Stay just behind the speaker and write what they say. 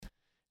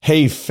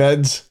Hey,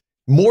 Feds,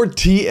 more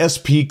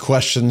TSP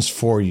questions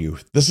for you.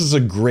 This is a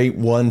great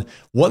one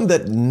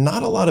that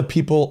not a lot of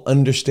people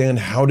understand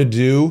how to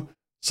do.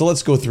 So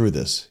let's go through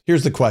this.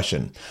 Here's the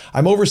question.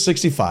 I'm over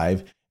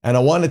 65 and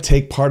I want to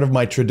take part of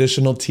my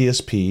traditional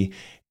TSP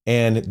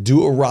and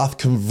do a Roth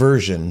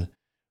conversion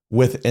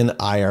with an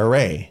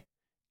IRA.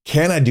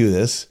 Can I do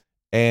this?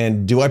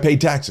 And do I pay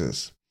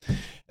taxes?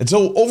 And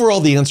so overall,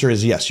 the answer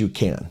is yes, you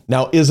can.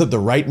 Now, is it the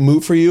right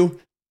move for you?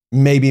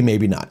 Maybe,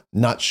 maybe not.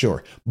 Not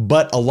sure.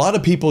 But a lot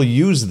of people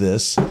use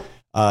this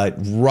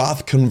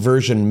Roth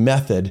conversion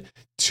method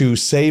to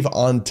save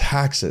on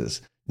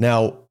taxes.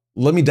 Now,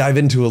 let me dive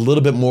into a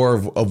little bit more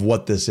of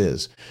what this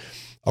is.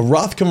 A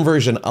Roth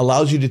conversion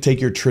allows you to take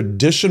your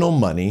traditional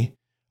money,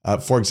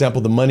 for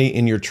example, the money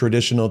in your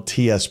traditional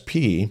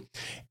TSP,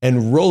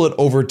 and roll it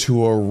over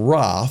to a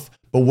Roth.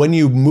 But when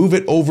you move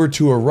it over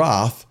to a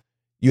Roth,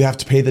 you have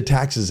to pay the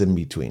taxes in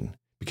between.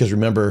 Because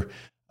remember,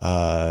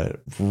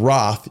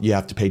 Roth, you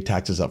have to pay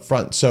taxes up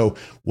front. So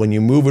when you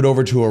move it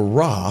over to a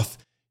Roth,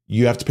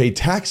 you have to pay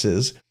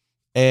taxes.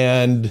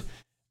 And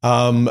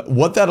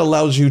what that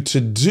allows you to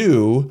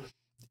do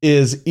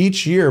is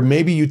each year,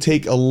 maybe you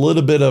take a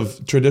little bit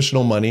of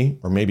traditional money,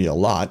 or maybe a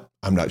lot,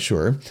 I'm not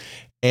sure,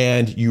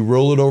 and you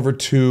roll it over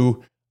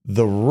to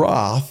the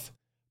Roth,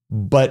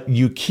 but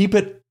you keep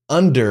it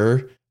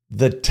under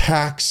the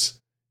tax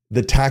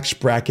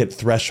bracket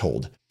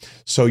threshold.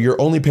 So you're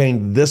only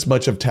paying this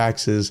much of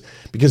taxes,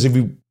 because if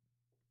you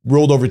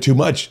rolled over too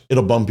much,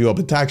 it'll bump you up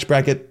a tax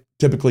bracket.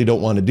 Typically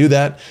don't want to do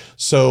that.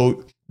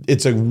 So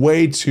it's a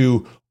way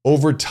to,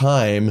 over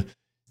time,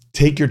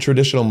 take your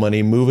traditional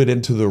money, move it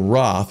into the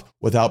Roth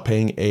without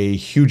paying a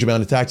huge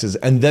amount of taxes.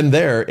 And then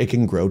there, it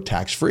can grow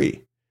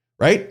tax-free,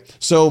 right?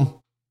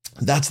 So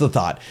that's the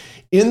thought.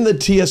 In the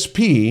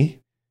TSP,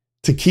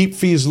 to keep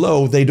fees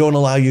low, they don't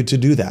allow you to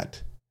do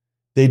that.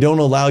 They don't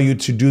allow you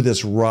to do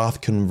this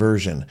Roth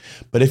conversion.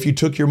 But if you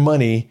took your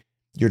money,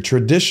 your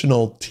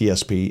traditional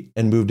TSP,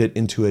 and moved it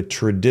into a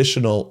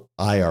traditional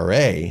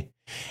IRA,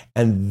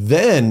 and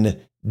then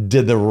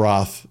did the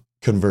Roth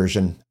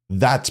conversion,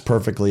 that's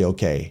perfectly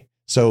okay.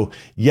 So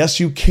yes,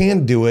 you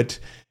can do it.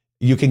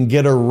 You can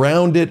get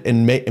around it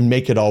and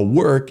make it all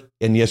work.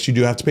 And yes, you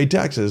do have to pay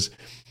taxes.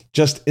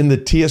 Just in the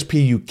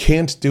TSP, you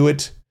can't do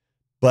it,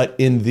 but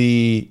in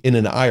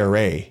an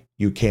IRA,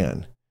 you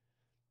can.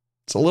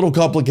 It's a little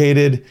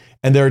complicated,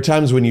 and there are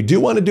times when you do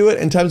want to do it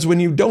and times when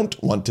you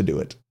don't want to do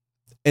it.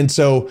 And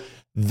so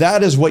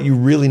that is what you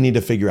really need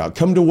to figure out.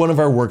 Come to one of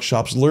our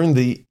workshops, learn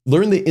the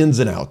ins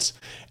and outs,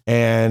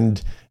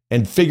 and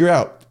figure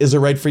out, is it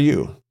right for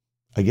you?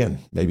 Again,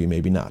 maybe,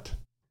 maybe not.